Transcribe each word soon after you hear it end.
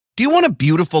Do you want a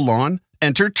beautiful lawn?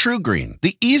 Enter TruGreen,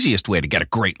 the easiest way to get a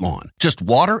great lawn. Just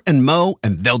water and mow,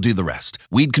 and they'll do the rest.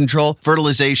 Weed control,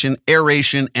 fertilization,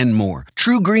 aeration, and more.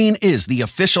 TruGreen is the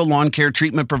official lawn care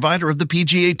treatment provider of the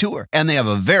PGA Tour, and they have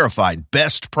a verified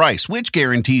best price, which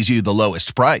guarantees you the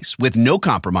lowest price with no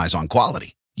compromise on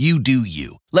quality. You do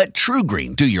you. Let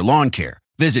TruGreen do your lawn care.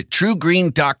 Visit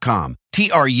TruGreen.com,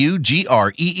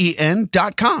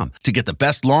 TruGreen.com, to get the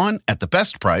best lawn at the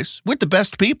best price with the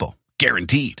best people.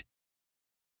 Guaranteed.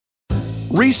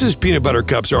 Reese's peanut butter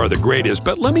cups are the greatest,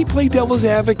 but let me play devil's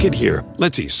advocate here.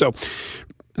 Let's see. So,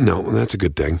 no, that's a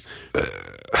good thing.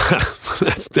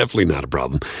 That's definitely not a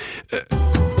problem.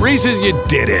 Reese's, you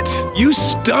did it. You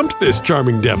stumped this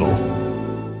charming devil.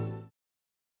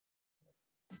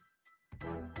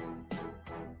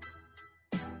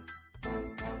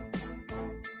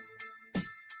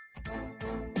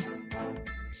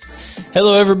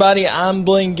 Hello, everybody. I'm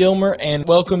Blaine Gilmer, and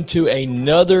welcome to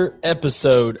another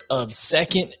episode of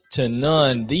Second to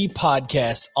None, the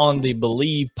podcast on the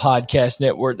Believe Podcast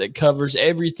Network that covers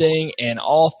everything and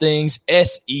all things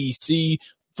SEC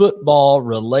football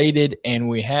related. And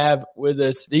we have with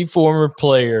us the former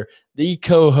player, the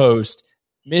co-host,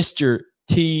 Mr.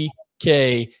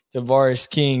 TK Tavares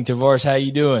King. Tavares, how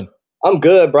you doing? I'm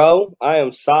good, bro. I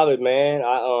am solid, man.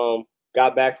 I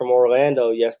got back from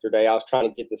Orlando yesterday. I was trying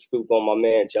to get the scoop on my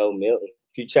man, Joe Milton.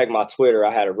 If you check my Twitter,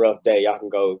 I had a rough day. Y'all can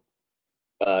go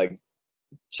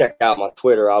check out my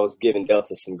Twitter. I was giving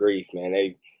Delta some grief, man.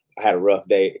 I had a rough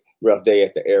day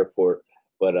at the airport.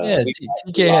 But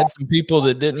TK had some people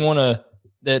that didn't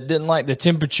like the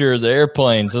temperature of the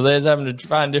airplane, so they was having to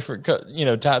find different,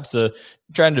 types of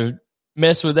trying to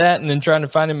mess with that, and then trying to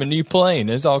find him a new plane.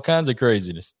 It's all kinds of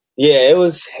craziness. Yeah, it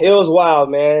was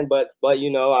wild, man. But I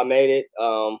made it.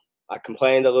 I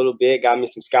complained a little bit, got me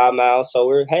some Sky Miles, so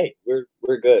we're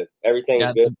good. Everything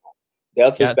is good.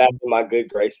 Delta's back in my good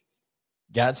graces.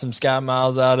 Got some Sky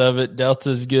Miles out of it.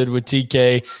 Delta's good with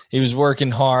TK. He was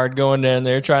working hard, going down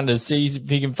there, trying to see if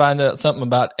he can find out something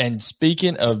about. And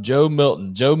speaking of Joe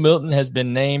Milton has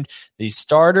been named the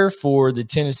starter for the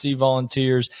Tennessee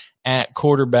Volunteers at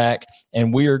quarterback,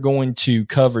 and we are going to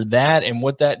cover that and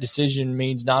what that decision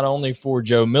means, not only for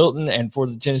Joe Milton and for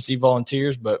the Tennessee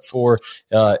Volunteers, but for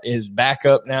his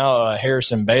backup now,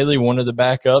 Harrison Bailey, one of the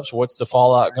backups. What's the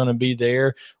fallout going to be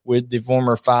there with the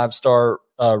former five-star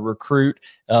recruit?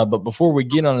 But before we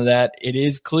get onto that, it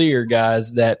is clear,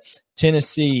 guys, that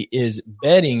Tennessee is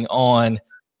betting on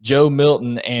Joe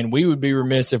Milton, and we would be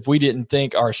remiss if we didn't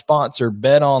thank our sponsor,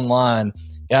 BetOnline.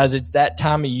 Guys, it's that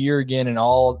time of year again, and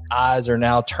all eyes are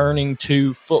now turning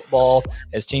to football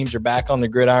as teams are back on the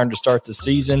gridiron to start the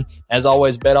season. As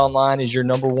always, BetOnline is your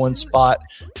number one spot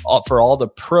for all the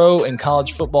pro and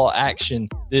college football action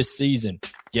this season.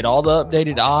 Get all the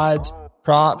updated odds,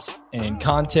 props, and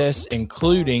contests,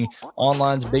 including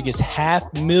online's biggest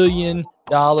 $500,000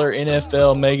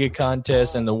 NFL mega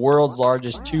contest and the world's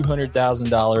largest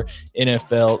 $200,000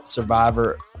 NFL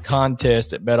Survivor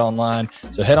contest at BetOnline.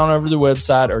 So head on over to the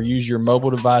website or use your mobile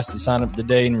device to sign up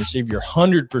today and receive your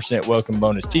 100% welcome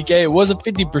bonus. TK, it was a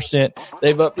 50%.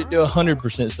 They've upped it to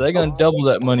 100%. So they're going to double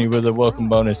that money with a welcome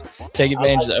bonus. Take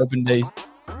advantage of the open days.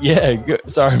 Yeah, good.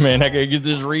 Sorry, man. I got to get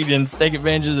this reading. Take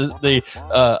advantage of the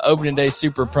opening day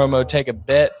super promo. Take a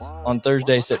bet on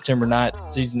Thursday, September 9th,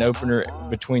 season opener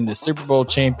between the Super Bowl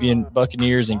champion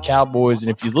Buccaneers and Cowboys. And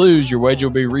if you lose, your wager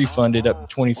will be refunded up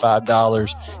to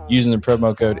 $25 using the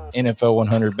promo code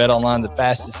NFL100. BetOnline, the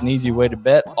fastest and easy way to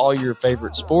bet all your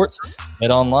favorite sports.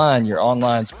 BetOnline, your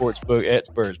online sportsbook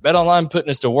experts. BetOnline putting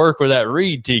us to work with that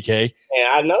read, TK. And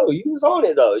I know you was on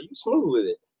it though. You smooth with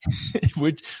it.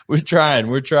 We're trying.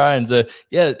 So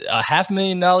yeah, a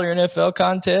 $500,000 NFL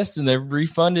contest, and they're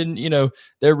refunding.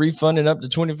 They're refunding up to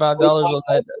 $25 on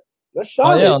that. That's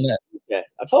solid. On that. Yeah,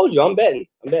 I told you, I'm betting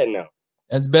now.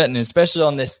 That's betting, especially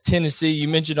on this Tennessee. You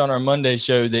mentioned on our Monday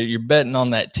show that you're betting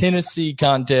on that Tennessee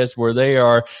contest where they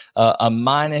are a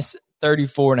minus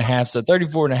 34.5. So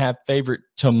 34.5 favorite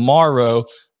tomorrow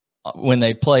when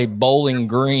they play Bowling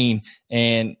Green.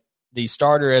 And the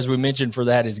starter, as we mentioned for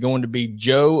that, is going to be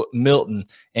Joe Milton.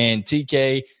 And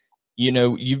TK,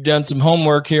 you've done some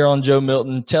homework here on Joe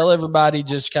Milton. Tell everybody,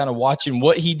 just kind of watching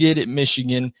what he did at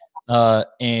Michigan,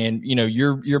 and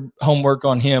your homework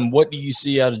on him. What do you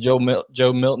see out of Joe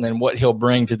Milton and what he'll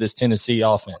bring to this Tennessee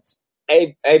offense?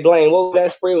 Hey, Blaine, what was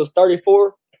that spread? Was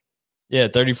 34? Yeah,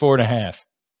 34.5.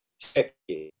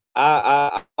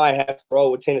 I might have to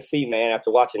roll with Tennessee, man.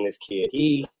 After watching this kid,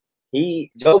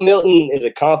 Joe Milton is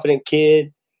a confident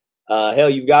kid. Hell,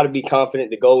 you've got to be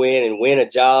confident to go in and win a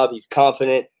job. He's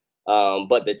confident.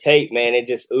 But the tape, man, it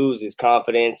just oozes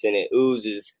confidence and it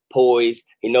oozes poise.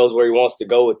 He knows where he wants to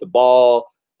go with the ball.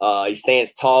 He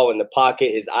stands tall in the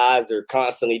pocket. His eyes are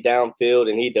constantly downfield,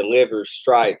 and he delivers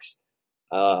strikes.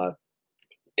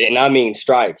 And I mean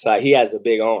strikes. He has a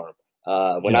big arm.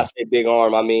 When I say big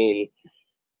arm, I mean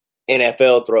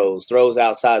NFL throws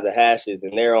outside the hashes,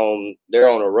 and they're on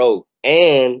a rope.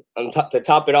 And to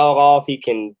top it all off, he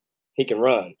can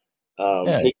run.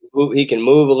 He can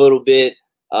move a little bit.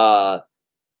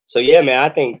 So yeah, man, I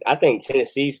think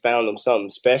Tennessee's found them something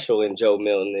special in Joe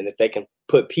Milton, and if they can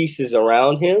put pieces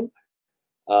around him,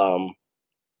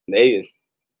 they're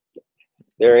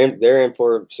in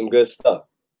for some good stuff.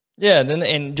 Yeah,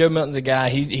 and Joe Milton's a guy.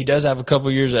 He does have a couple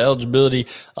years of eligibility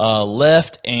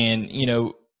left,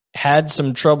 and had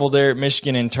some trouble there at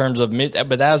Michigan in terms of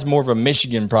but that was more of a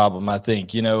Michigan problem, I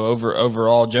think.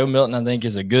 Overall, Joe Milton, I think,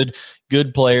 is a good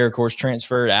player. Of course,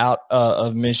 transferred out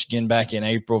of Michigan back in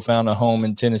April, found a home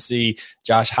in Tennessee.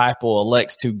 Josh Heupel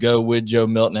elects to go with Joe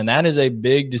Milton, and that is a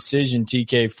big decision,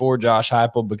 TK, for Josh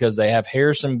Heupel, because they have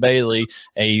Harrison Bailey,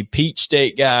 a Peach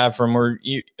State guy from where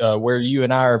you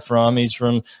and I are from. He's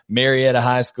from Marietta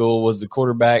High School, was the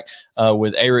quarterback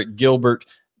with Eric Gilbert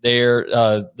there,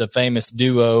 the famous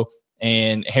duo.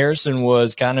 And Harrison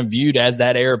was kind of viewed as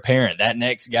that heir apparent, that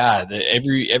next guy.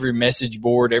 Every message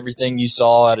board, everything you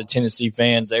saw out of Tennessee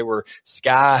fans, they were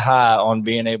sky high on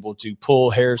being able to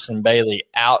pull Harrison Bailey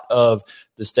out of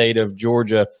the state of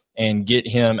Georgia and get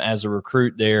him as a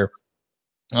recruit there.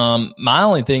 My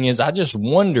only thing is, I just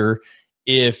wonder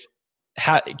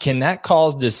how can that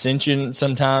cause dissension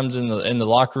sometimes in the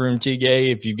locker room, TJ?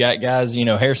 If you've got guys,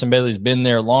 Harrison Bailey's been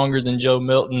there longer than Joe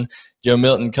Milton. Joe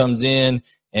Milton comes in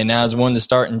and now has won the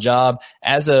starting job.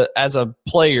 As a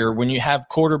player, when you have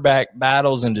quarterback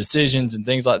battles and decisions and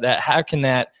things like that, how can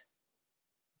that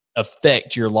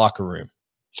affect your locker room?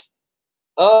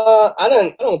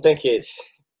 I don't think it's,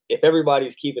 if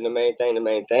everybody's keeping the main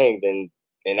thing,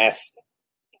 then that's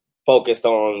focused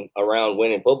around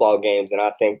winning football games. And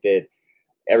I think that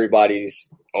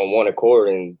everybody's on one accord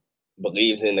and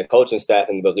believes in the coaching staff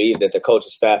and believes that the coaching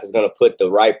staff is going to put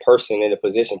the right person in a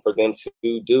position for them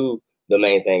to do the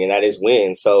main thing, and that is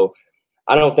win. So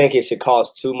I don't think it should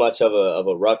cause too much of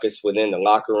a ruckus within the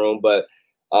locker room, but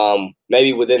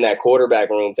maybe within that quarterback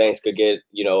room, things could get,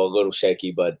 a little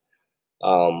shaky, but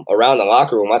around the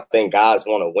locker room, I think guys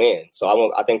want to win.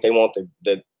 So I think they want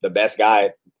the best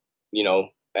guy,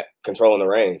 controlling the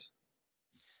reins.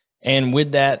 And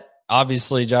with that,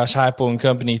 obviously, Josh Heupel and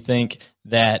company think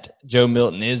that Joe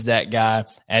Milton is that guy.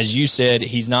 As you said,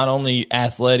 he's not only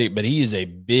athletic, but he is a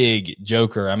big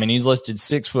joker. I mean, he's listed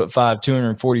 6'5",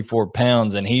 244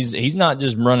 pounds, and he's not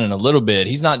just running a little bit.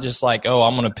 He's not just like, oh,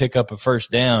 I'm going to pick up a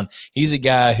first down. He's a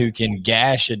guy who can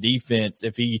gash a defense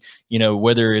if he,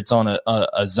 whether it's on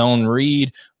a zone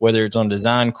read, whether it's on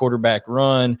design quarterback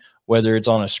run, whether it's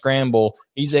on a scramble,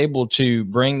 he's able to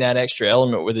bring that extra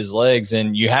element with his legs.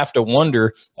 And you have to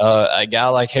wonder, a guy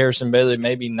like Harrison Bailey,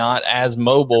 maybe not as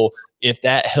mobile, if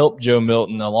that helped Joe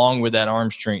Milton along with that arm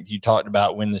strength you talked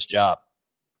about win this job.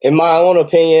 In my own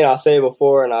opinion, I'll say it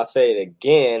before and I'll say it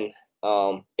again,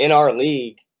 in our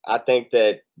league, I think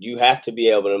that you have to be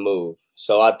able to move.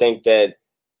 So I think that,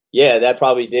 that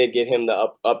probably did give him the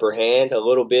upper hand a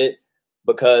little bit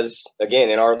because, again,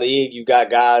 in our league, you got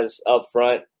guys up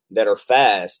front that are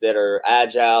fast, that are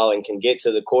agile, and can get to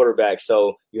the quarterback.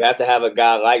 So you have to have a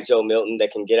guy like Joe Milton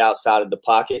that can get outside of the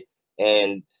pocket.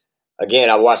 And again,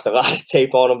 I watched a lot of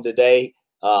tape on him today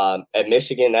at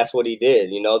Michigan. That's what he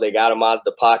did. They got him out of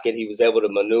the pocket. He was able to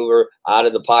maneuver out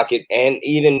of the pocket and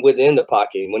even within the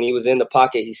pocket. When he was in the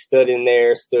pocket, he stood in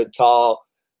there, stood tall,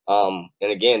 and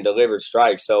again, delivered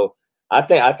strikes. So I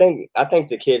think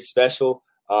the kid's special.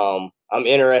 I'm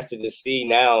interested to see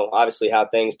now, obviously, how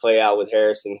things play out with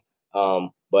Harrison.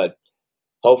 But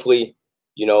hopefully,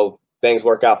 things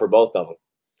work out for both of them.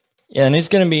 Yeah, and it's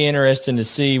going to be interesting to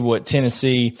see what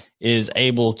Tennessee is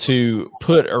able to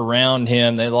put around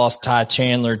him. They lost Ty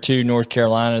Chandler to North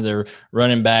Carolina, their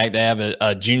running back. They have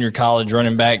a junior college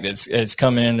running back that's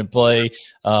coming into play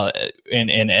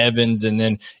in Evans. And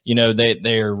then,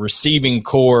 their receiving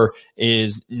core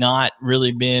is not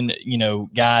really been,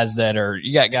 guys that are –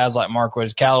 you got guys like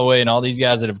Marquez Callaway and all these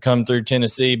guys that have come through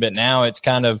Tennessee, but now it's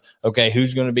kind of, okay,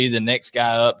 who's going to be the next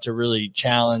guy up to really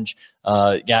challenge?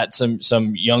 Got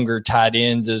some younger tight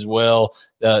ends as well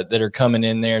that are coming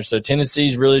in there. So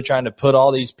Tennessee's really trying to put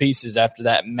all these pieces after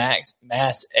that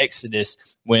mass exodus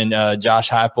when Josh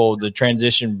Heupel, the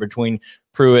transition between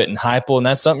Pruitt and Heupel, and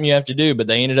that's something you have to do. But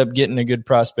they ended up getting a good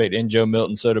prospect in Joe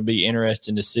Milton, so it'll be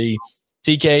interesting to see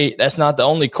TK, that's not the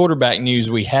only quarterback news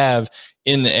we have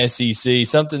in the SEC.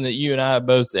 Something that you and I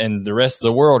both, and the rest of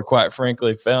the world, quite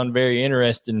frankly, found very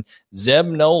interesting. Zeb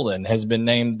Noland has been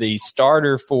named the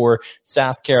starter for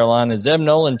South Carolina. Zeb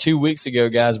Noland 2 weeks ago,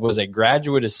 guys, was a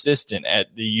graduate assistant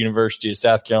at the University of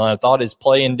South Carolina. Thought his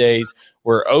playing days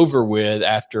were over with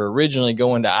after originally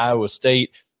going to Iowa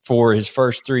State for his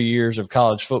first 3 years of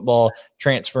college football,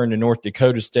 transferring to North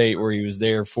Dakota State, where he was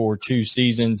there for 2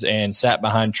 seasons and sat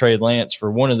behind Trey Lance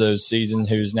for one of those seasons,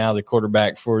 who's now the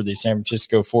quarterback for the San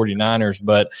Francisco 49ers.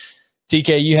 But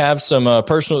TK, you have some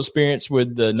personal experience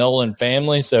with the Noland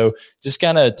family, so just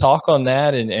kind of talk on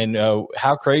that and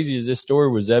how crazy is this story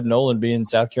with Zeb Noland being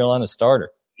South Carolina starter?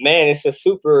 Man, it's a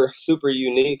super, super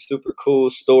unique, super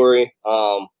cool story.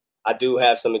 I do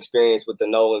have some experience with the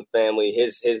Noland family.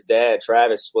 His dad,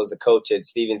 Travis, was a coach at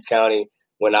Stevens County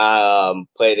when I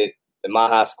played in my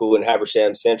high school in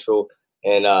Habersham Central.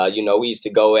 And, we used to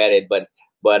go at it. But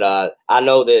I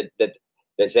know that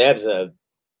Zeb's,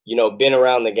 been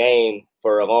around the game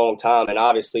for a long time. And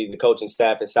obviously the coaching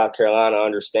staff in South Carolina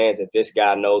understands that this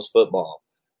guy knows football.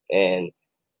 And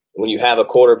when you have a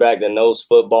quarterback that knows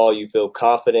football, you feel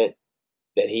confident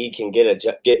that he can get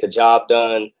the job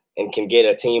done and can get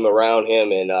a team around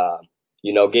him and,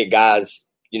 get guys,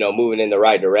 moving in the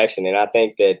right direction. And I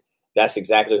think that's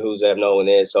exactly who Zeb Noland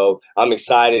is. So I'm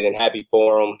excited and happy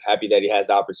for him, happy that he has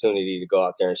the opportunity to go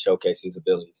out there and showcase his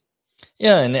abilities.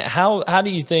 Yeah, and how do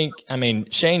you think,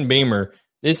 Shane Beamer,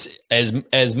 this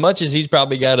as much as he's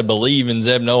probably got to believe in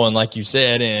Zeb Noland, like you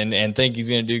said, and think he's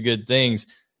going to do good things,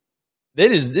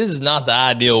 this is not the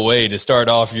ideal way to start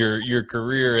off your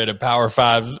career at a Power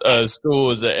 5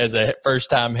 school as a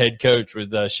first-time head coach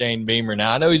with Shane Beamer.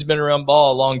 Now, I know he's been around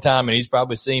ball a long time, and he's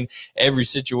probably seen every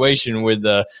situation with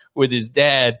his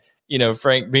dad,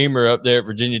 Frank Beamer, up there at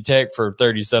Virginia Tech for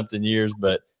 30-something years.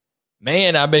 But,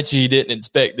 man, I bet you he didn't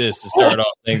expect this to start off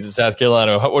things in South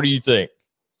Carolina. What do you think?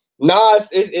 No,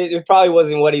 it probably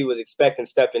wasn't what he was expecting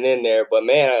stepping in there. But,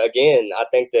 man, again, I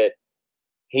think that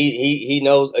he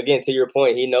knows, again, to your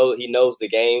point, he knows the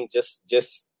game.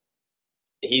 Just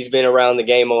he's been around the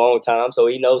game a long time, so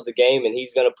he knows the game, and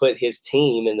he's going to put his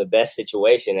team in the best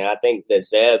situation. And I think that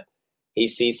Zeb, he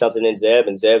sees something in Zeb,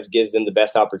 and Zeb gives them the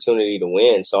best opportunity to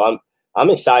win. So I'm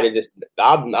excited.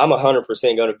 I'm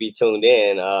 100% going to be tuned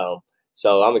in.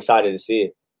 So I'm excited to see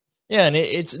it. Yeah, and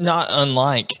it's not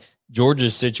unlike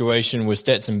Georgia's situation with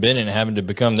Stetson Bennett having to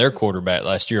become their quarterback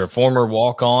last year, a former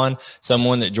walk-on,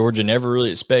 someone that Georgia never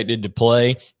really expected to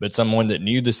play, but someone that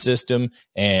knew the system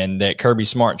and that Kirby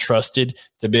Smart trusted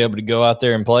to be able to go out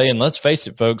there and play. And let's face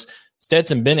it, folks,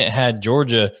 Stetson Bennett had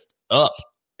Georgia up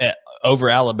over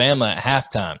Alabama at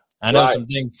halftime. I know some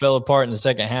things fell apart in the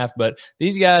second half, but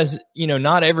these guys,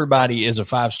 not everybody is a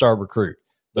 5-star recruit.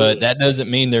 But that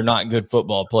doesn't mean they're not good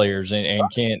football players and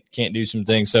can't do some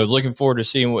things. So looking forward to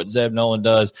seeing what Zeb Noland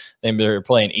does. They're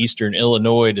playing Eastern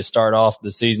Illinois to start off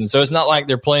the season. So it's not like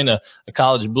they're playing a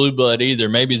college blue blood either.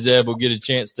 Maybe Zeb will get a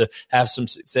chance to have some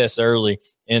success early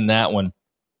in that one.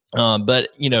 But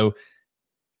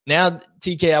now,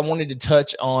 TK, I wanted to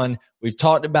touch on, we've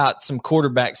talked about some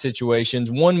quarterback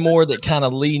situations. One more that kind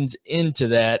of leans into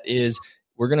that is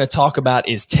we're going to talk about,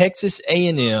 is Texas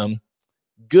A&M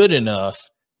good enough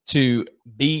to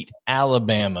beat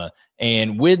Alabama?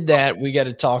 And with that, we got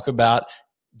to talk about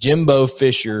Jimbo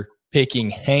Fisher picking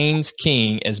Haynes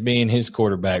King as being his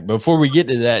quarterback. Before we get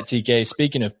to that, TK,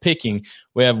 speaking of picking,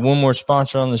 we have one more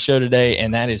sponsor on the show today,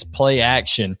 and that is Play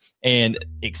Action. And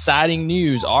exciting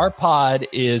news, our pod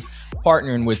is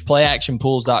partnering with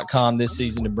PlayActionPools.com this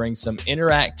season to bring some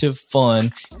interactive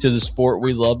fun to the sport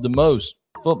we love the most,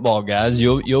 football, guys.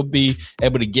 You'll be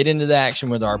able to get into the action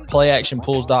with our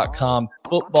PlayActionPools.com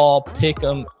football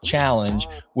pick'em challenge,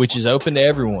 which is open to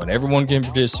everyone. Everyone can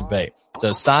participate.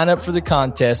 So sign up for the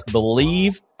contest.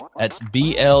 Believe, that's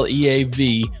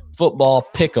BLEAV, football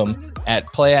pick'em at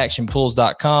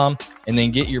PlayActionPools.com, and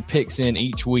then get your picks in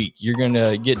each week. You're going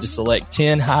to get to select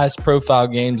 10 highest profile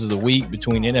games of the week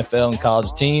between NFL and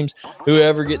college teams.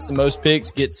 Whoever gets the most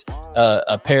picks gets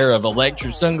a pair of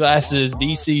electric sunglasses,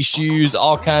 DC shoes,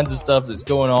 all kinds of stuff that's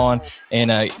going on.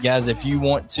 And guys, if you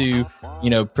want to,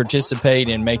 participate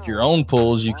and make your own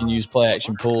pools, you can use Play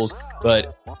Action Pools.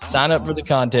 But sign up for the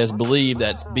contest. Believe,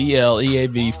 that's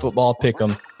BLEAV, football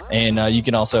pick'em. And you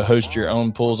can also host your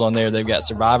own pools on there. They've got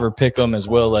Survivor Pick'em as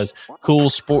well as cool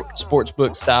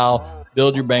sportsbook style.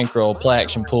 Build your bankroll. Play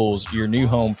Action Pools, your new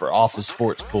home for office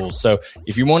sports pools. So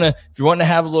if you want to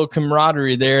have a little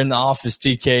camaraderie there in the office,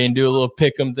 TK, and do a little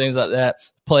pick'em, things like that,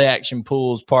 Play Action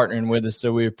Pools partnering with us,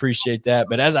 so we appreciate that.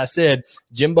 But as I said,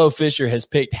 Jimbo Fisher has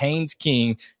picked Haynes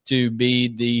King to be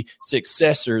the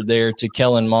successor there to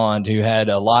Kellen Mond, who had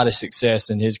a lot of success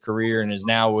in his career and is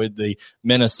now with the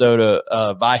Minnesota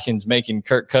Vikings, making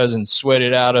Kirk Cousins sweat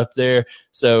it out up there.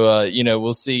 So,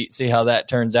 we'll see how that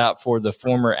turns out for the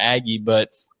former Aggie,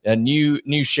 but a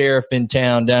new sheriff in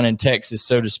town down in Texas,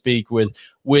 so to speak,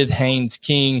 with Haynes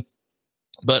King.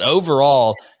 But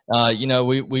overall,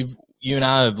 you and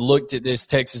I have looked at this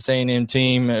Texas A&M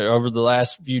team over the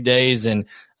last few days, and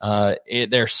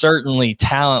they're certainly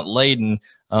talent laden.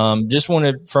 Just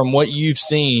wanted, from what you've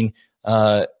seen,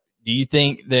 do you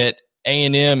think that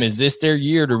A&M, is this their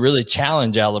year to really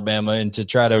challenge Alabama and to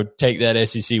try to take that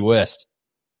SEC West?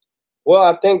 Well,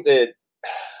 I think that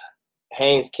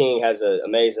Haynes King has an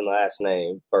amazing last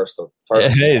name. First.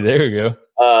 Hey, there you go.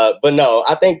 But no,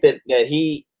 I think that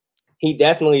he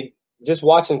definitely, just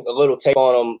watching a little tape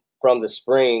on him from the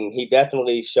spring, he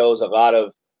definitely shows a lot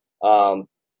of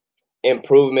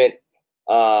improvement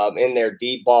in their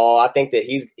deep ball. I think that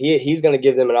he's going to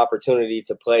give them an opportunity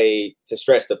to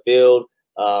stretch the field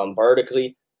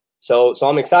vertically. So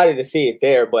I'm excited to see it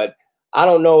there, but I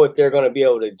don't know if they're going to be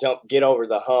able to get over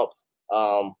the hump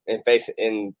and face it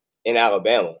in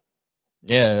Alabama.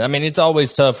 Yeah, I mean, it's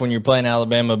always tough when you're playing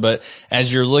Alabama, but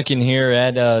as you're looking here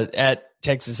at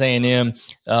Texas A&M,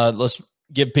 let's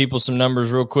give people some numbers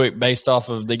real quick based off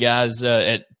of the guys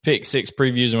at Pick Six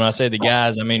previews. And when I say the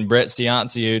guys, I mean Brett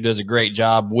Ciancia, who does a great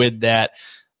job with that,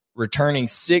 returning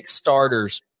 6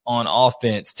 starters on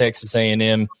offense. Texas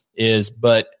A&M is,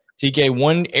 but TK,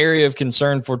 one area of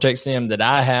concern for Texas A&M that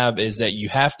I have is that you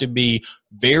have to be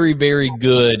very, very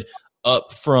good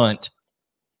up front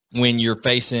when you're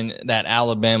facing that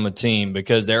Alabama team,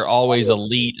 because they're always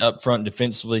elite up front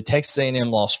defensively. Texas A&M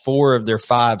lost 4 of their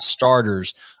 5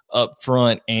 starters up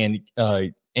front, and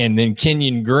then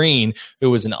Kenyon Green,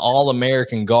 who was an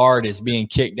All-American guard, is being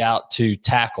kicked out to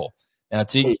tackle. Now,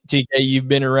 TK, you've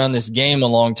been around this game a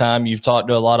long time. You've talked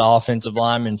to a lot of offensive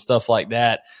linemen and stuff like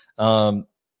that.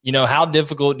 How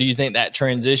difficult do you think that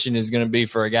transition is going to be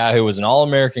for a guy who was an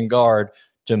All-American guard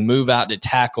to move out to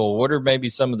tackle? What are maybe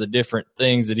some of the different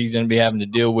things that he's going to be having to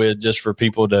deal with, just for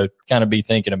people to kind of be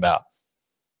thinking about?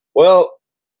 Well,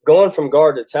 going from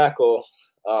guard to tackle,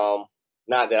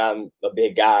 not that I'm a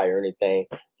big guy or anything,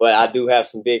 but I do have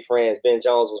some big friends. Ben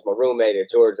Jones was my roommate at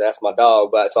Georgia. That's my dog,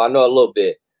 but so I know a little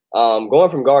bit. Going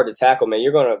from guard to tackle, man,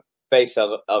 you're going to face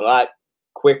a lot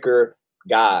quicker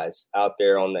guys out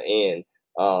there on the end.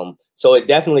 So it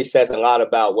definitely says a lot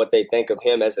about what they think of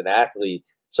him as an athlete.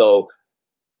 So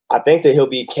I think that he'll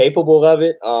be capable of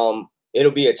it.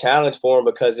 It'll be a challenge for him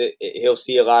because he'll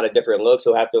see a lot of different looks.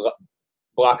 He'll have to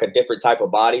block a different type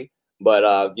of body. But,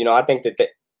 I think that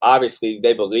obviously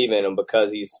they believe in him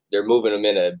because they're moving him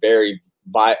in a very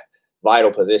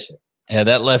vital position. Yeah,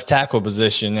 that left tackle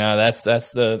position. That's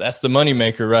the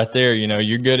moneymaker right there.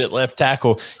 You're good at left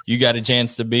tackle. You got a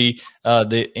chance to be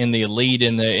in the elite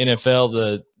in the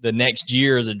NFL the next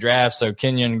year of the draft. So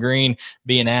Kenyon Green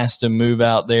being asked to move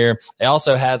out there. They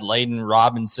also had Layden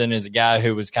Robinson as a guy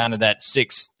who was kind of that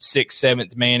sixth,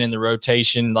 seventh man in the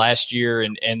rotation last year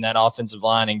and that offensive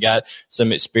line, and got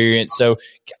some experience. So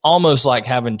almost like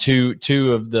having two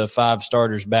of the 5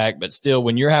 starters back, but still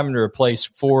when you're having to replace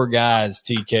 4 guys,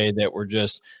 TK, that were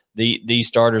just the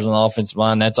starters on the offensive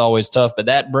line, that's always tough. But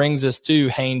that brings us to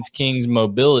Haynes King's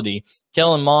mobility.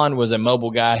 Kellen Mond was a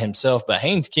mobile guy himself, but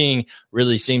Haynes King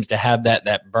really seems to have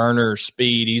that burner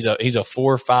speed. He's a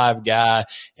 4.5 guy,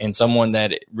 and someone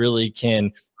that really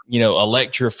can,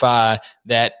 electrify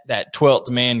that 12th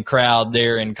man crowd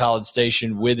there in College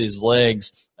Station with his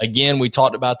legs. Again, we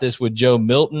talked about this with Joe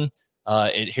Milton.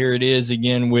 Here it is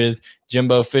again with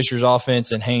Jimbo Fisher's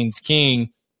offense and Haynes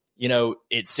King.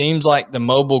 It seems like the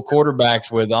mobile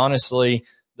quarterbacks, with honestly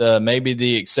maybe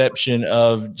the exception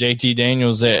of JT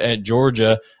Daniels at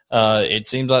Georgia, it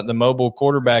seems like the mobile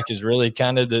quarterback is really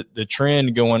kind of the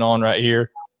trend going on right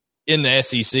here in the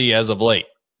SEC as of late.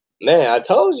 Man, I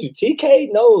told you, TK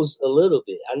knows a little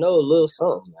bit. I know a little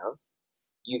something now.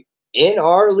 You in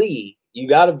our league,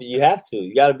 you have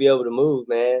to be able to move,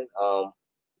 man.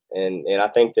 And I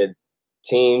think that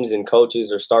teams and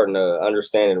coaches are starting to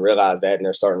understand and realize that, and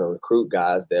they're starting to recruit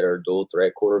guys that are dual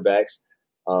threat quarterbacks.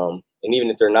 And even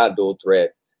if they're not dual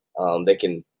threat, they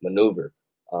can maneuver.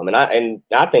 And I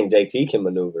think JT can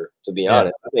maneuver, to be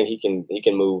honest. I think he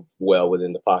can move well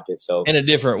within the pocket. So in a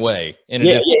different way.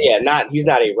 He's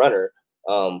not a runner,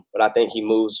 but I think he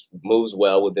moves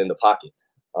well within the pocket,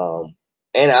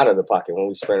 and out of the pocket when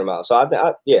we sprint him out. So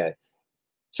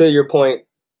to your point,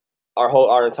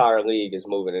 our entire league is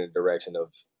moving in the direction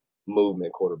of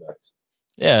movement quarterbacks.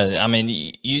 Yeah, I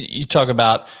mean, you talk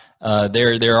about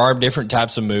there are different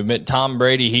types of movement. Tom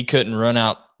Brady, he couldn't run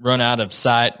out of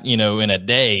sight, in a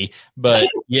day, but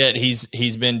yet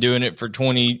he's been doing it for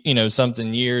 20,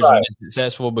 something years, right, and is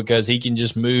successful because he can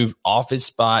just move off his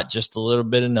spot just a little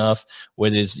bit enough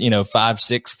with his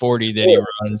 5.6 40 that he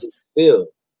runs.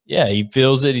 Yeah, he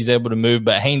feels it. He's able to move,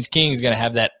 but Haynes King is going to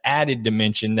have that added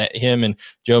dimension that him and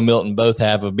Joe Milton both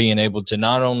have of being able to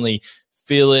not only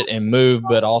feel it and move,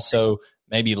 but also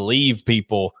maybe leave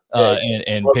people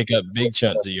and pick up big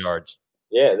chunks of yards.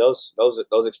 Yeah, those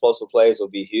explosive plays will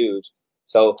be huge.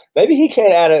 So maybe he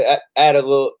can add a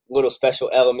little special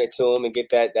element to him and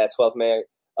get that 12th man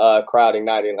crowd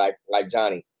ignited like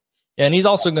Johnny. Yeah, and he's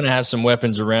also going to have some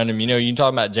weapons around him. You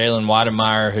talk about Jalen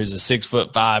Weidemeyer, who's a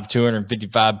 6'5",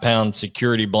 255-pound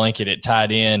security blanket at tight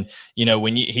end.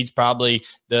 He's probably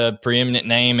the preeminent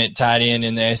name at tight end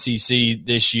in the SEC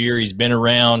this year. He's been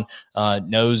around,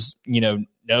 knows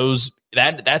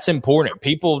that's important.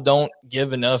 People don't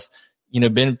give enough,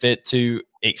 benefit to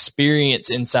experience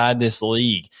inside this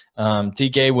league.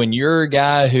 TK, when you're a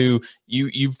guy who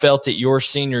you felt it your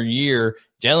senior year,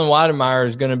 Jalen Weidemeyer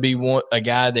is going to be a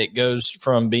guy that goes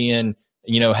from being,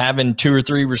 having 2 or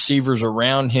 3 receivers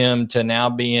around him to now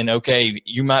being, okay,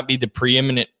 you might be the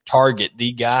preeminent target,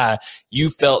 the guy. You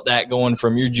felt that going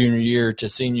from your junior year to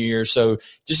senior year. So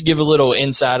just give a little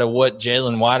insight of what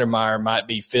Jalen Weidemeyer might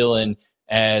be feeling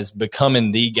as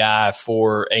becoming the guy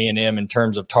for A&M in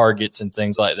terms of targets and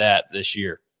things like that this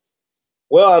year.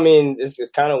 Well, I mean, it's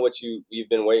kind of what you've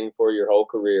been waiting for your whole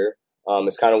career.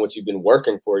 It's kind of what you've been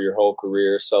working for your whole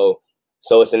career. So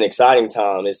it's an exciting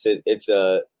time. It's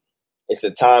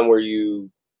a time where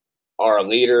you are a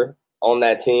leader on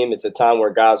that team. It's a time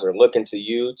where guys are looking to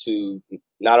you to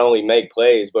not only make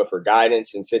plays, but for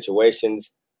guidance in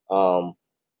situations.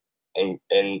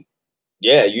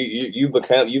 Yeah, you've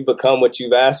become what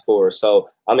you've asked for. So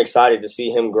I'm excited to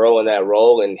see him grow in that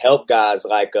role and help guys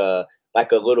like a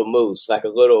little Moose, like a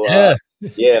little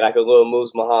like a little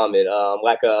Moose Muhammad,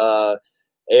 like a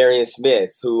Arian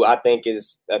Smith, who I think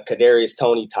is a Kadarius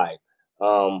Toney type.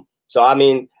 So I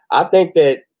mean, I think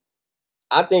that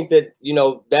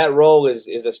that role is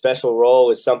a special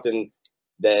role. It's something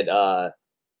that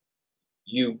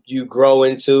you grow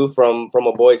into from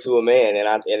a boy to a man, and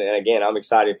again, I'm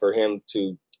excited for him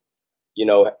to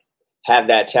have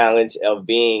that challenge of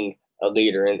being a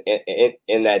leader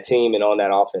in that team and on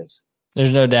that offense.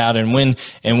 There's no doubt. And when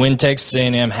Texas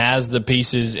A&M has the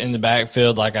pieces in the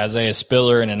backfield like Isaiah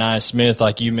Spiller and Anais Smith,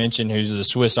 like you mentioned, who's the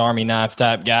Swiss Army knife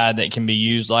type guy that can be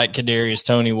used like Kadarius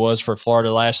Toney was for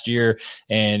Florida last year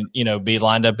and, be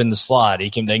lined up in the slot. They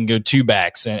can go 2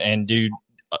 backs and do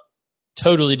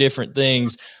totally different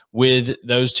things with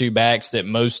those 2 backs that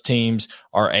most teams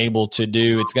are able to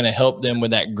do. It's going to help them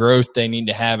with that growth they need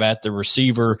to have at the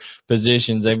receiver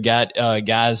positions. They've got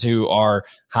guys who are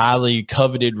highly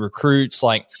coveted recruits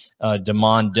like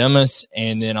Damon Demas,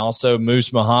 and then also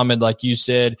Moose Muhammad, like you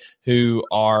said, who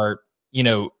are,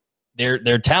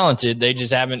 they're talented. They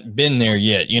just haven't been there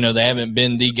yet. They haven't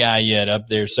been the guy yet up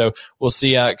there. So we'll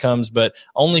see how it comes, but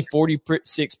only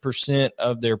 46%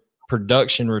 of their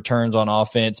production returns on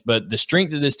offense, but the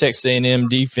strength of this Texas A&M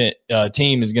defense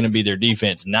team is going to be their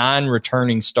defense. 9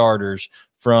 returning starters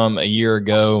from a year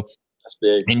ago. That's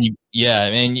big.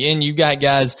 And you've got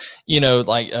guys,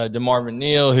 like DeMarvin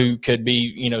Neal, who could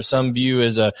be, some view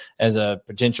as a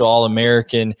potential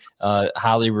All-American,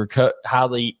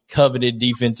 highly coveted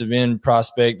defensive end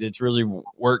prospect that's really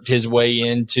worked his way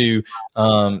into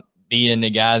being the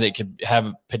guy that could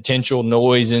have potential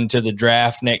noise into the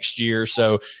draft next year.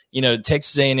 So,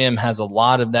 Texas A&M has a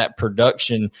lot of that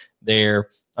production there.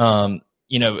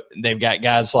 They've got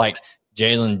guys like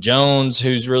Jalen Jones,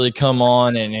 who's really come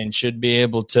on and should be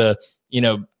able to,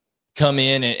 come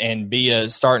in and be a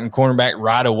starting cornerback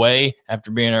right away after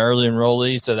being an early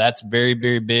enrollee. So that's very,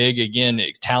 very big. Again,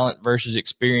 talent versus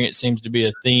experience seems to be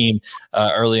a theme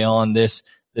early on this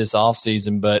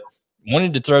offseason. But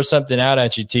wanted to throw something out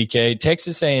at you, TK.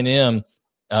 Texas A&M,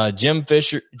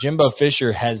 Jimbo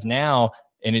Fisher has now,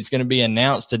 and it's going to be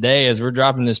announced today as we're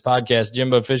dropping this podcast,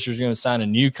 Jimbo Fisher is going to sign a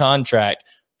new contract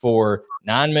for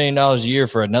 $9 million a year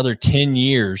for another 10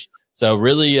 years. So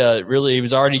really, he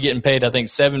was already getting paid, I think,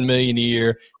 $7 million a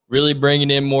year, really bringing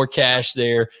in more cash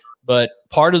there. But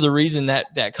part of the reason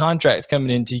that contract's coming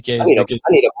in, TK, is because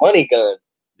I need a money gun.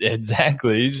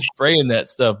 Exactly. He's spraying that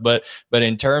stuff. But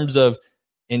in terms of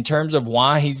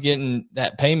why he's getting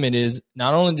that payment is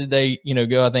not only did they,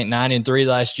 go, I think 9-3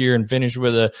 last year and finish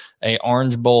with a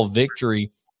Orange Bowl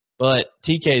victory, but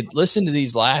TK, listen to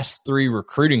these last 3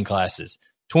 recruiting classes: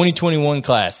 2021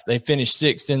 class, they finished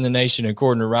 6th in the nation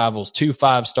according to Rivals, 2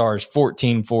 5-stars,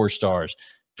 14 4-stars.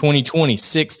 2020,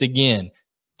 6th again,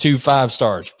 2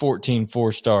 5-stars, 14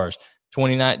 4-stars.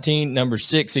 2019, number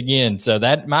 6 again. So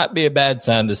that might be a bad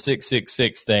sign, the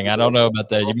 666 thing. I don't know about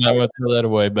that. You might want to throw that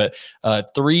away. But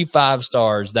 3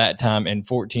 5-stars that time and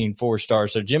 14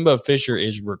 4-stars. So Jimbo Fisher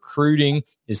is recruiting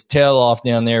his tail off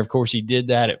down there. Of course, he did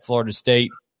that at Florida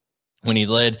State when he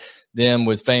led them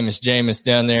with famous Jameis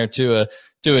down there to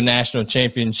a national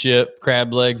championship,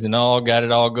 crab legs and all, got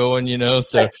it all going,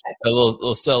 so a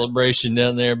little celebration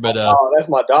down there. But that's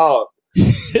my dog.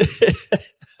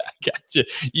 Gotcha.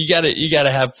 You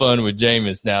gotta have fun with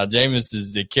Jameis now. Jameis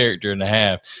is a character and a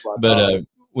half. But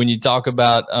when you talk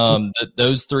about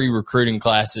those 3 recruiting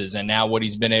classes and now what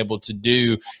he's been able to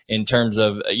do in terms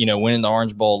of winning the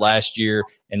Orange Bowl last year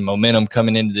and momentum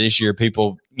coming into this year,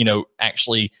 people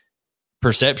actually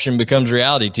perception becomes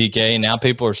reality, TK. And now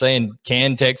people are saying,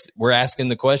 we're asking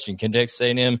the question, can Texas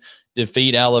A&M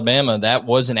defeat Alabama? That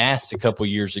wasn't asked a couple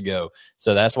years ago.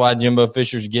 So that's why Jimbo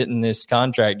Fisher's getting this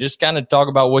contract. Just kind of talk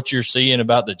about what you're seeing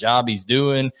about the job he's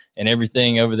doing and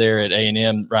everything over there at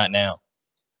A&M right now.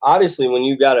 Obviously, when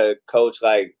you got a coach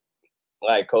like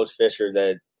Coach Fisher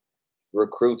that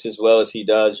recruits as well as he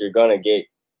does, you're going to get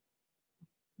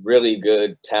really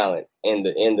good talent in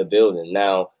the building.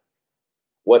 Now,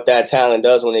 what that talent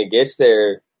does when it gets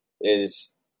there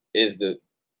is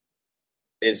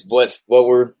what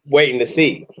we're waiting to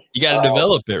see. You got to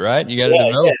develop it, right? You got to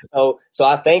develop it. So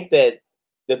I think that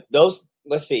those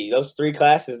 3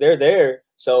 classes, they're there.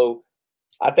 So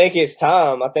I think it's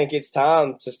time. I think it's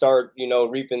time to start,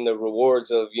 reaping the rewards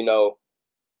of,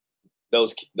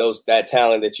 that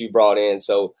talent that you brought in.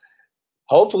 So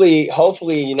hopefully,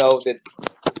 that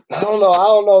I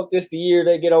don't know if this the year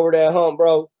they get over that hump,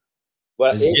 bro.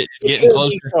 But it's getting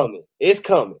closer. It's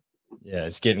coming. Yeah,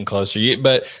 it's getting closer.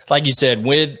 But like you said,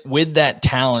 with that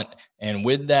talent and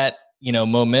with that,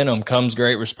 momentum comes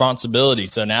great responsibility.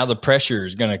 So now the pressure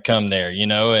is going to come there,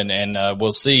 and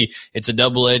we'll see. It's a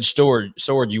double-edged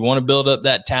sword. You want to build up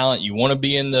that talent. You want to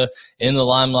be in the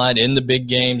limelight, in the big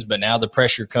games, but now the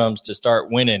pressure comes to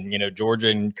start winning. Georgia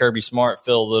and Kirby Smart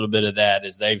feel a little bit of that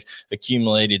as they've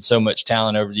accumulated so much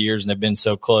talent over the years and they've been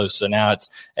so close. So now it's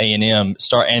A&M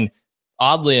and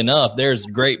oddly enough, there's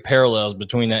great parallels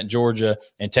between that Georgia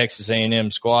and Texas A&M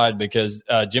squad because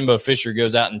Jimbo Fisher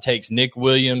goes out and takes Nick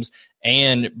Williams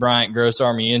and Bryant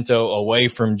Gross-Armiento away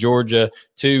from Georgia,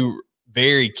 2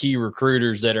 very key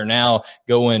recruiters that are now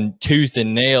going tooth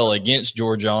and nail against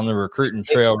Georgia on the recruiting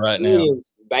trail right now.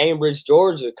 Bainbridge,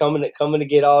 Georgia, coming to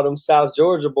get all them South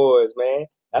Georgia boys, man.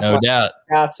 That's no doubt.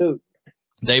 How too.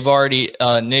 They've already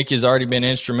Nick has already been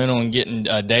instrumental in getting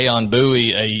Dayon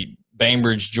Bowie, a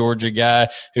Bainbridge, Georgia guy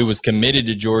who was committed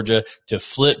to Georgia, to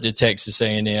flip to Texas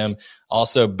A&M.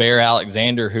 Also, Bear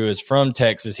Alexander, who is from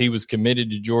Texas, he was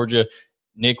committed to Georgia.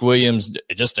 Nick Williams,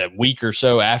 just a week or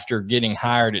so after getting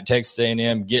hired at Texas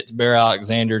A&M, gets Bear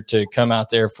Alexander to come out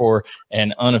there for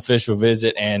an unofficial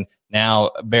visit, and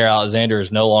now Bear Alexander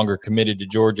is no longer committed to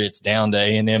Georgia. It's down to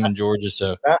A&M and Georgia.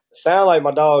 So, sound like my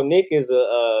dog Nick is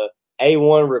a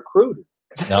A1 recruiter.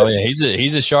 Oh yeah,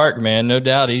 he's a shark, man, no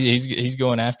doubt. He's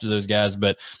going after those guys.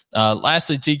 But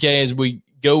lastly, TK, as we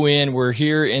go in, we're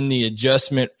here in the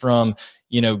adjustment from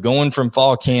going from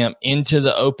fall camp into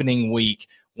the opening week.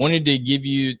 Wanted to give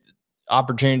you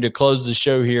opportunity to close the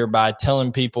show here by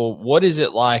telling people what is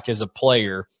it like as a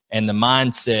player and the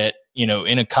mindset.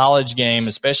 In a college game,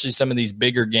 especially some of these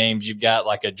bigger games, you've got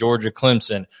like a Georgia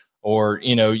Clemson, or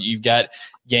you've got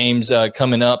games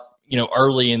coming up.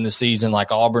 Early in the season,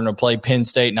 like Auburn will play Penn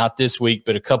State, not this week,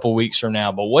 but a couple weeks from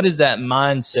now. But what is that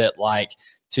mindset like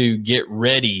to get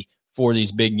ready for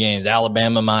these big games,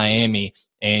 Alabama, Miami,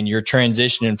 and you're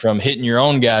transitioning from hitting your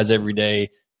own guys every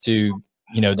day to,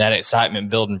 that excitement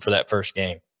building for that first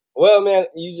game? Well, man,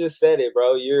 you just said it,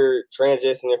 bro. You're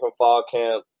transitioning from fall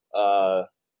camp,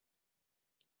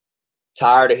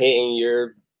 tired of hitting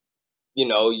your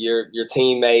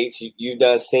teammates. You've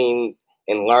done seen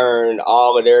and learned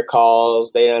all of their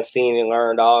calls. They done seen and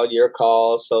learned all your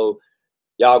calls. So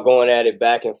y'all going at it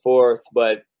back and forth.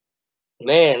 But,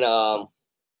 man, all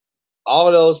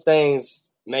of those things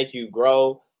make you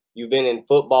grow. You've been in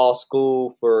football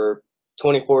school for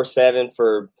 24/7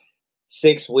 for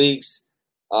 6 weeks.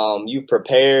 You've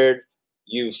prepared.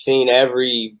 You've seen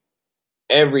every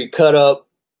cut up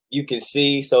you can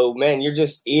see. So, man, you're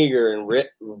just eager and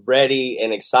ready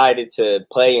and excited to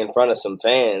play in front of some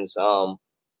fans.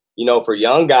 For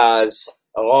young guys,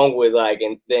 along with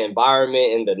in the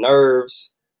environment and the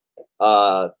nerves,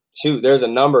 there's a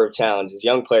number of challenges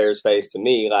young players face. To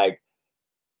me,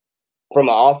 from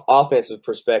an offensive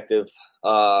perspective,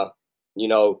 you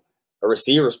know, a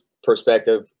receiver's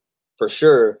perspective, for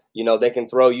sure, you know, they can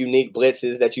throw unique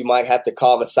blitzes that you might have to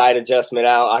call a side adjustment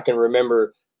out. I can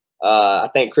remember, I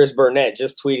think Chris Burnett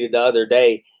just tweeted the other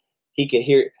day,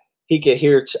 I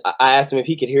asked him if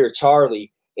he could hear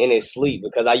Charlie in his sleep,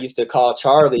 because I used to call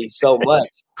Charlie so much.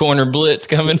 Corner blitz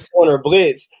coming. Corner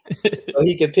blitz. So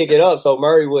he could pick it up so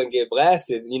Murray wouldn't get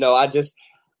blasted. You know,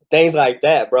 things like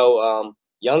that, bro.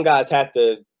 Young guys have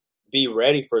to be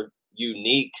ready for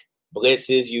unique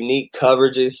blitzes, unique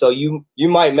coverages. So you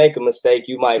might make a mistake.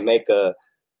 You might make a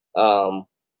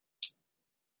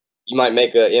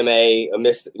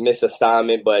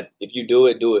misassignment, but if you do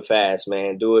it fast,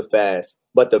 man. Do it fast.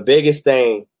 But the biggest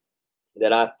thing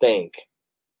that I think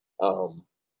for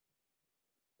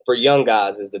young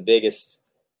guys is the biggest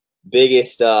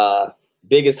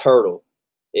hurdle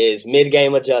is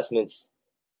mid-game adjustments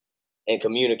and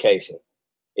communication.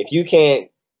 If you can't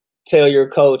tell your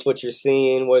coach what you're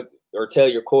seeing, or tell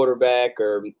your quarterback,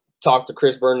 or talk to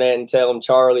Chris Burnett and tell him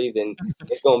Charlie, then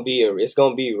it's gonna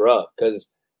be rough,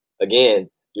 because again,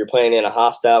 you're playing in a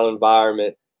hostile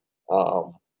environment.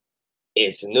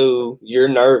 It's new. You're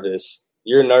nervous.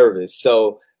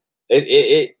 So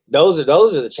those are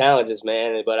the challenges,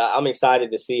 man. But I'm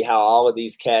excited to see how all of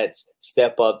these cats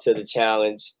step up to the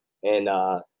challenge and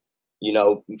you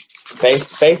know,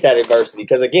 face that adversity.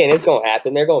 Because again, it's gonna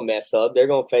happen. They're gonna mess up. They're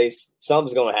gonna face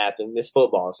something's gonna happen. It's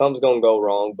football. Something's gonna go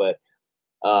wrong. But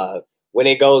when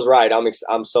it goes right,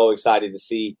 I'm so excited to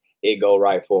see it go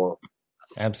right for them.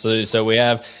 Absolutely. So we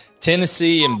have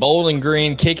Tennessee and Bowling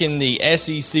Green kicking the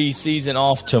SEC season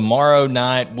off tomorrow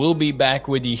night. We'll be back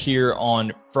with you here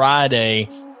on Friday.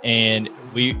 And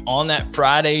on that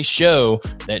Friday show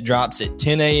that drops at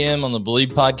 10 a.m. on the Believe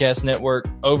Podcast Network,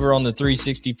 over on the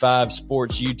 365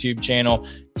 Sports YouTube channel,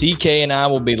 TK and I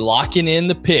will be locking in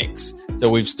the picks. So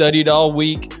we've studied all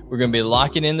week. We're going to be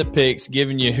locking in the picks,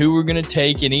 giving you who we're going to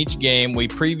take in each game. We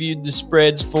previewed the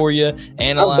spreads for you,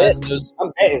 analyzed those.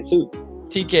 I'm betting too.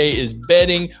 TK is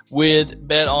betting with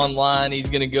Bet Online. He's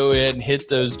going to go ahead and hit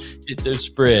those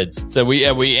spreads. So we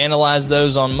analyzed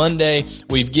those on Monday.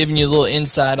 We've given you a little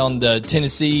insight on the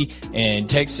Tennessee and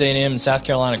Texas A&M and South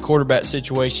Carolina quarterback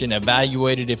situation,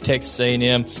 evaluated if Texas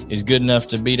A&M is good enough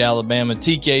to beat Alabama.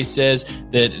 TK says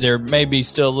that there may be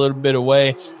still a little bit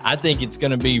away. I think it's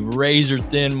going to be razor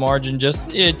thin margin.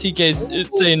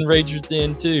 TK's saying razor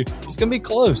thin too. It's going to be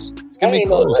close. It's going to be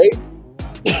close.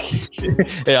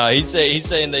 Yeah, he's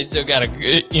saying they still got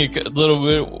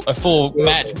a full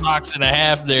matchbox and a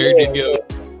half there to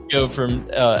go from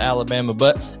Alabama.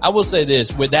 But I will say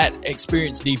this, with that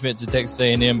experienced defense of Texas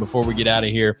A&M, before we get out of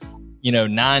here, you know,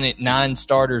 nine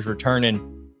starters returning,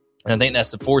 and I think that's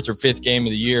the fourth or fifth game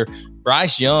of the year.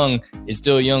 Bryce Young is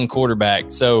still a young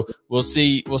quarterback, so we'll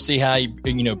see how he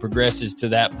progresses to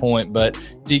that point. But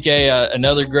TK,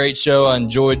 another great show. I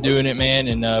enjoyed doing it, man,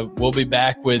 and we'll be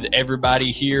back with everybody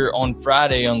here on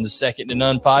Friday on the Second to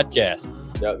None podcast.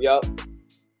 Yep.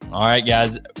 All right,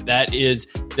 guys, that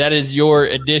is your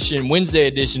Wednesday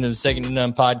edition of the Second to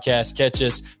None podcast. Catch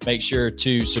us. Make sure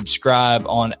to subscribe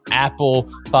on Apple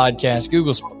Podcasts,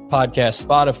 Google Podcasts,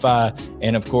 Spotify,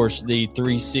 and of course the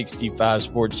 365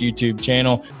 Sports YouTube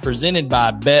channel, presented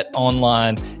by Bet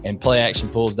Online and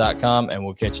PlayActionPools.com. And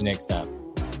we'll catch you next time.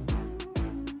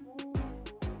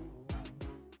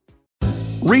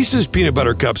 Reese's peanut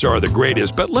butter cups are the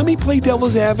greatest, but let me play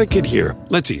devil's advocate here.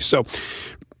 Let's see. So,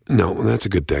 no, that's a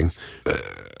good thing.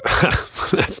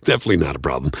 That's definitely not a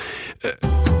problem.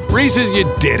 Reese's, you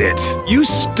did it. You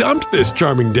stumped this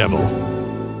charming devil.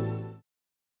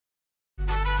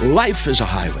 Life is a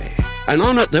highway, and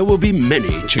on it there will be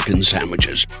many chicken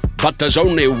sandwiches. But there's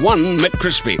only one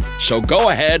McCrispy. So go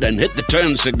ahead and hit the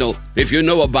turn signal if you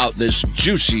know about this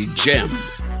juicy gem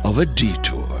of a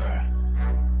detour.